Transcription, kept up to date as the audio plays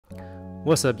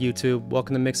What's up YouTube?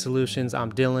 Welcome to Mixed Solutions.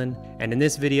 I'm Dylan, and in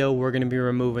this video we're going to be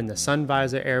removing the sun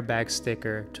visor airbag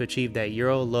sticker to achieve that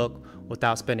Euro look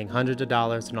without spending hundreds of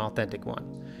dollars on an authentic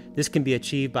one. This can be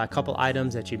achieved by a couple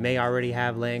items that you may already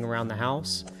have laying around the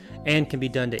house and can be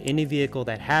done to any vehicle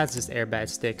that has this airbag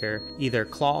sticker, either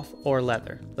cloth or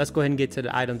leather. Let's go ahead and get to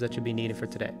the items that you'll be needing for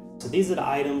today. So these are the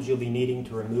items you'll be needing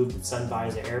to remove the sun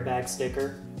visor airbag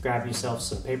sticker. Grab yourself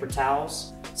some paper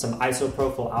towels, some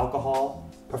isopropyl alcohol,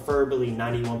 preferably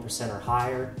 91% or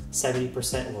higher.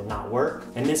 70% will not work.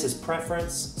 And this is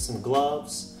preference, some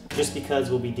gloves, just because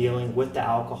we'll be dealing with the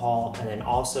alcohol and then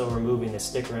also removing the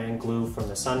sticker and glue from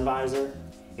the sun visor.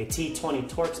 A T20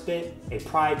 Torx bit, a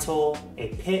pry tool, a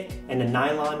pick, and a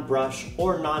nylon brush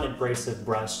or non-abrasive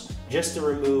brush just to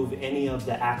remove any of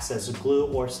the excess glue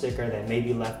or sticker that may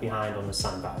be left behind on the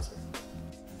sun visor.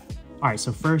 All right,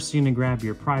 so first you're gonna grab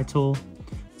your pry tool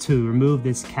to remove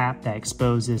this cap that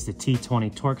exposes the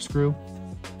T20 Torx screw.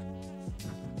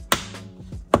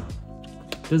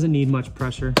 Doesn't need much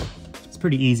pressure. It's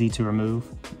pretty easy to remove.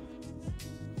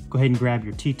 Go ahead and grab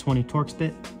your T20 Torx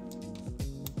bit.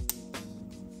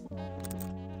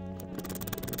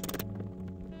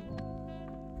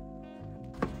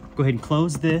 Go ahead and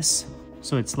close this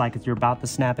so it's like if you're about to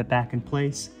snap it back in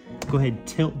place. Go ahead and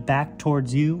tilt back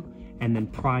towards you and then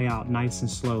pry out nice and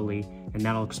slowly, and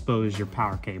that'll expose your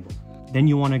power cable. Then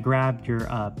you want to grab your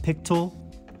pick tool,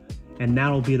 and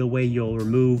that'll be the way you'll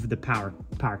remove the power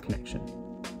connection.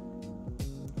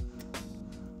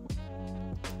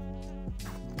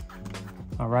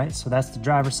 All right, so that's the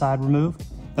driver's side removed.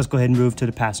 Let's go ahead and move to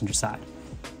the passenger side.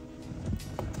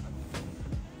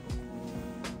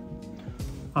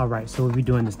 All right, so we'll be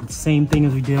doing the same thing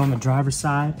as we did on the driver's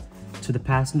side to the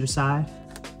passenger side.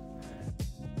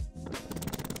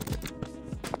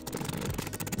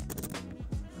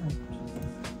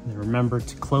 And remember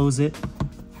to close it.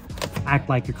 Act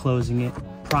like you're closing it.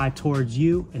 Pry towards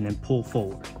you and then pull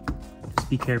forward. Just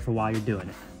be careful while you're doing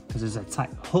it, because there's a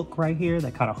tight hook right here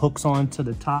that kind of hooks onto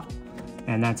the top,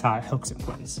 and that's how it hooks in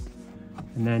place.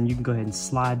 And then you can go ahead and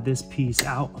slide this piece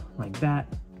out like that.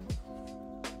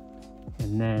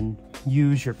 And then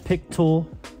use your pick tool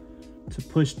to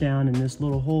push down in this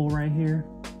little hole right here.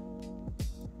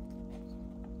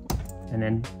 And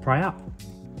then pry out.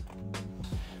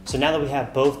 So now that we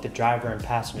have both the driver and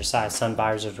passenger side sun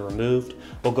visors removed,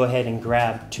 we'll go ahead and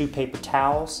grab 2 paper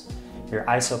towels, your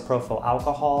isopropyl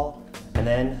alcohol, and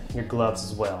then your gloves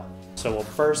as well. So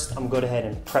first I'm going to go ahead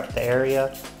and prep the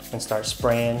area and start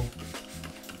spraying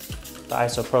the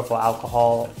isopropyl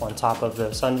alcohol on top of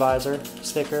the sun visor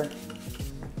sticker.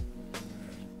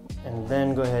 And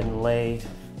then go ahead and lay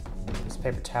this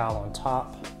paper towel on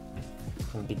top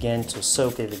and begin to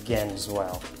soak it again as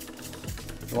well.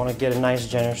 You want to get a nice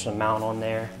generous amount on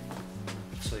there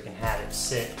so you can have it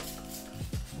sit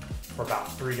for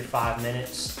about 3 to 5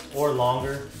 minutes or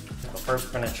longer. But first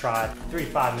we're going to try 3 to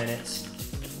 5 minutes.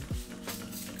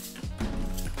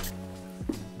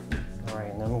 All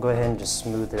right, and then I'm going to go ahead and just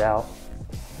smooth it out.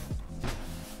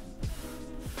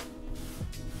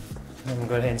 I'm gonna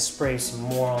go ahead and spray some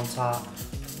more on top.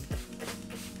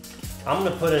 I'm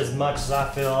gonna put as much as I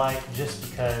feel like, just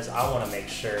because I wanna make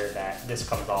sure that this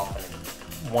comes off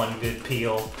in one good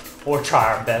peel, or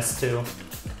try our best to.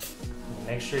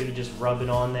 Make sure you just rub it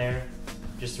on there,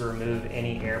 just to remove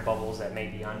any air bubbles that may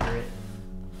be under it.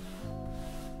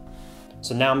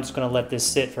 So now I'm just gonna let this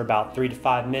sit for about 3 to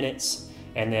 5 minutes,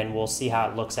 and then we'll see how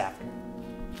it looks after.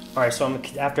 All right, so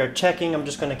after checking, I'm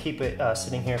just gonna keep it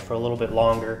sitting here for a little bit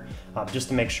longer, just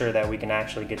to make sure that we can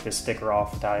actually get this sticker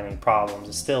off without any problems.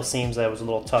 It still seems that it was a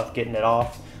little tough getting it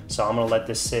off, so I'm gonna let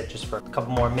this sit just for a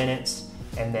couple more minutes,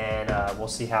 and then we'll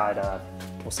see how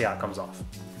it comes off.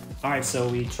 All right, so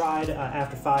we tried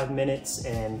after 5 minutes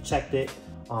and checked it.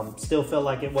 Still felt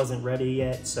like it wasn't ready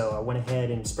yet, so I went ahead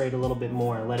and sprayed a little bit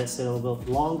more and let it sit a little bit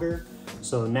longer.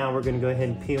 So now we're gonna go ahead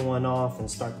and peel one off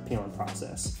and start the peeling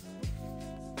process.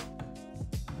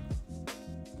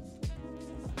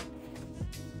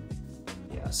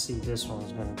 See, this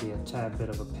one's going to be a tad bit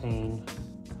of a pain.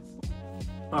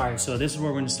 All right, so this is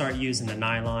where we're going to start using the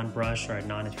nylon brush or a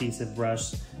non-adhesive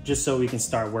brush, just so we can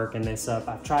start working this up.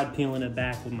 I've tried peeling it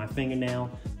back with my fingernail,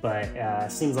 but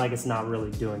it seems like it's not really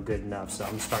doing good enough, so I'm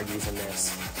going to start using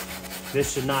this.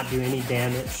 This should not do any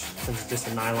damage since it's just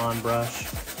a nylon brush.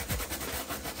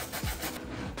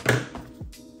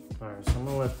 All right, so I'm going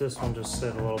to let this one just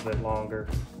sit a little bit longer.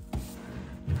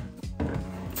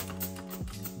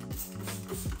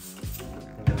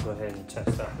 Go ahead and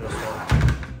test out this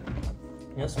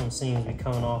one. This one seems to be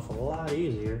coming off a lot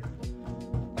easier.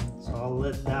 So I'll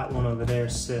let that one over there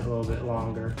sit a little bit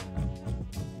longer.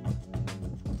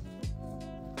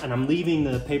 And I'm leaving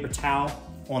the paper towel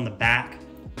on the back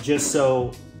just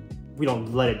so we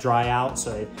don't let it dry out,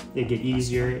 so it get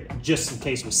easier, just in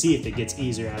case we see if it gets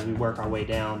easier as we work our way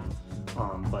down.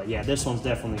 But yeah, this one's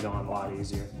definitely going a lot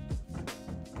easier.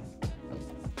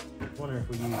 I wonder if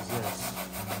we use this.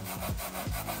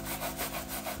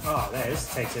 Oh,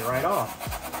 this takes it right off.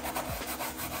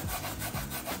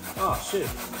 Oh, shoot.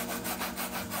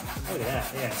 Look at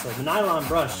that, yeah. So the nylon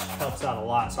brush helps out a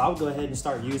lot. So I would go ahead and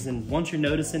start using, once you're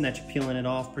noticing that you're peeling it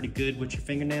off pretty good with your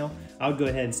fingernail, I would go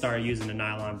ahead and start using the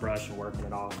nylon brush and working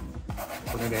it off.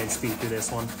 We're gonna go ahead and speed through this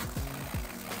one.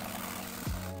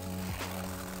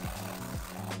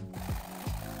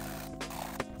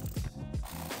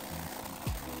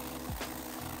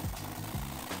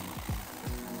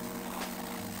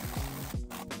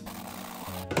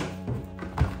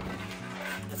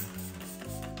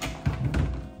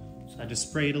 I just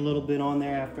sprayed a little bit on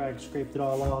there after I scraped it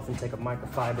all off, and take a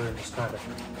microfiber and just kind of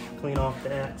clean off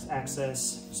the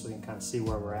excess so we can kind of see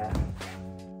where we're at.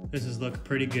 This is looking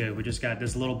pretty good. We just got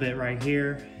this little bit right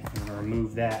here. I'm gonna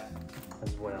remove that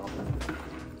as well.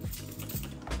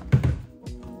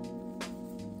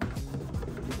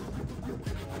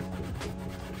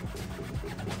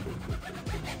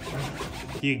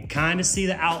 You can kind of see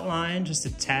the outline just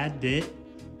a tad bit.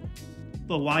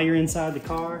 But while you're inside the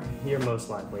car, you're most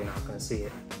likely not going to see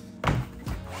it.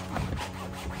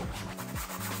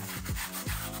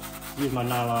 Use my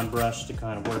nylon brush to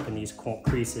kind of work in these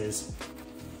creases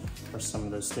where some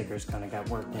of those stickers kind of got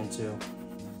worked into.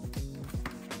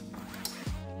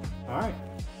 All right,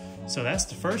 so that's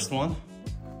the first one.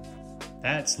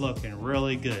 That's looking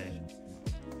really good.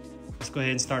 Let's go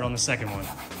ahead and start on the second one.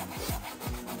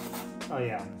 Oh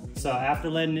yeah. So after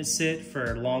letting it sit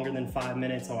for longer than 5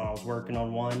 minutes while I was working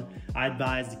on one, I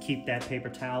advise to keep that paper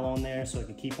towel on there so it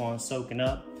can keep on soaking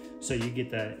up, so you get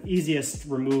the easiest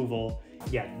removal.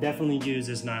 Yeah, definitely use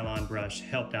this nylon brush,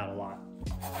 helped out a lot.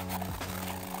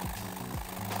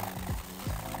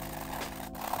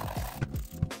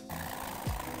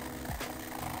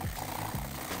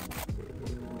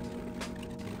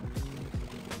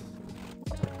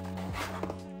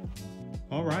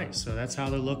 All right, so that's how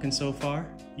they're looking so far.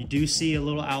 You do see a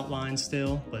little outline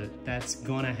still, but that's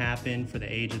gonna happen for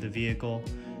the age of the vehicle.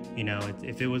 You know,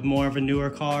 if it was more of a newer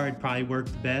car, it'd probably work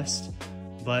the best,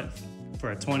 but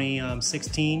for a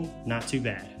 2016, not too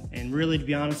bad. And really, to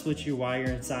be honest with you, while you're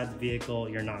inside the vehicle,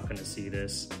 you're not gonna see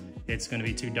this. It's gonna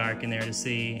be too dark in there to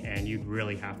see, and you'd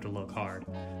really have to look hard.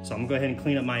 So I'm gonna go ahead and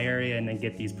clean up my area and then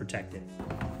get these protected.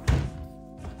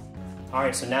 All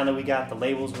right, so now that we got the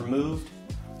labels removed,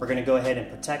 we're gonna go ahead and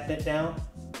protect it down.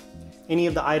 Any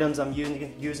of the items I'm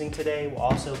using today will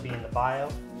also be in the bio.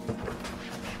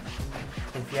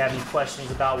 If you have any questions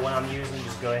about what I'm using,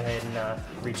 just go ahead and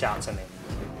reach out to me.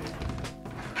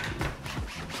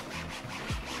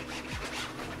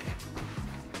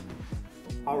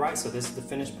 All right, so this is the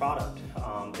finished product.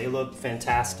 They look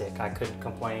fantastic. I couldn't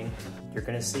complain. You're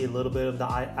gonna see a little bit of the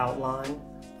outline,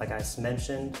 like I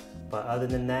mentioned, but other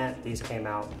than that, these came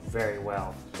out very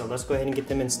well. So let's go ahead and get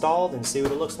them installed and see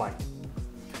what it looks like.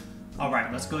 All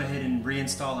right, let's go ahead and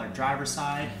reinstall our driver's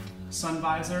side sun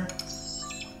visor.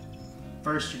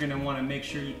 First, you're gonna wanna make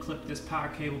sure you clip this power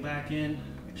cable back in,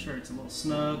 make sure it's a little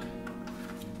snug,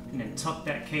 and then tuck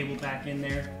that cable back in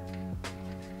there.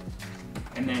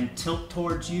 And then tilt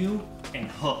towards you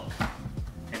and hook.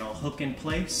 And it'll hook in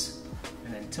place,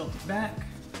 and then tilt it back.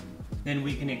 Then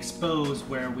we can expose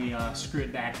where we screw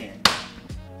it back in.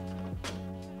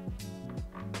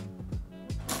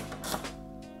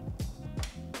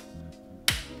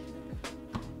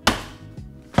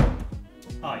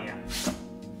 Oh yeah,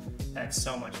 that's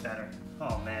so much better.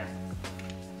 Oh man,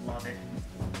 love it.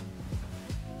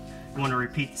 You want to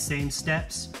repeat the same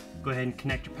steps? Go ahead and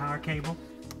connect your power cable.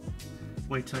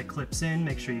 Wait till it clips in,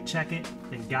 make sure you check it,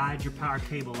 then guide your power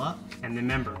cable up. And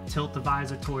remember, tilt the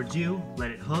visor towards you,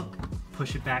 let it hook,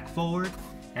 push it back forward,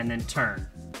 and then turn.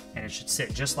 And it should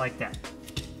sit just like that.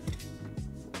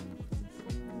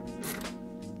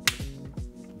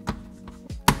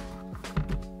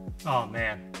 Oh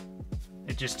man,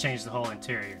 it just changed the whole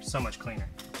interior. So much cleaner,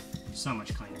 so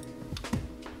much cleaner.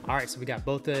 All right, so we got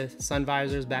both the sun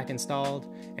visors back installed,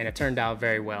 and it turned out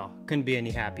very well. Couldn't be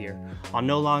any happier. I'll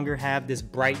no longer have this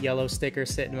bright yellow sticker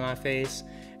sitting in my face,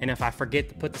 and if I forget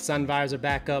to put the sun visor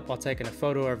back up while taking a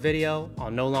photo or video,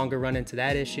 I'll no longer run into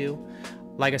that issue.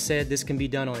 Like I said, this can be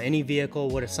done on any vehicle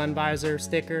with a sun visor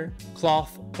sticker,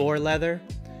 cloth or leather.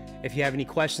 If you have any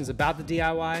questions about the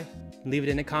DIY, leave it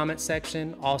in the comments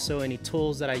section. Also, any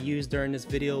tools that I used during this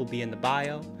video will be in the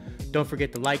bio. Don't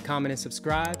forget to like, comment, and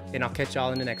subscribe, and I'll catch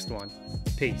y'all in the next one.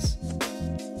 Peace.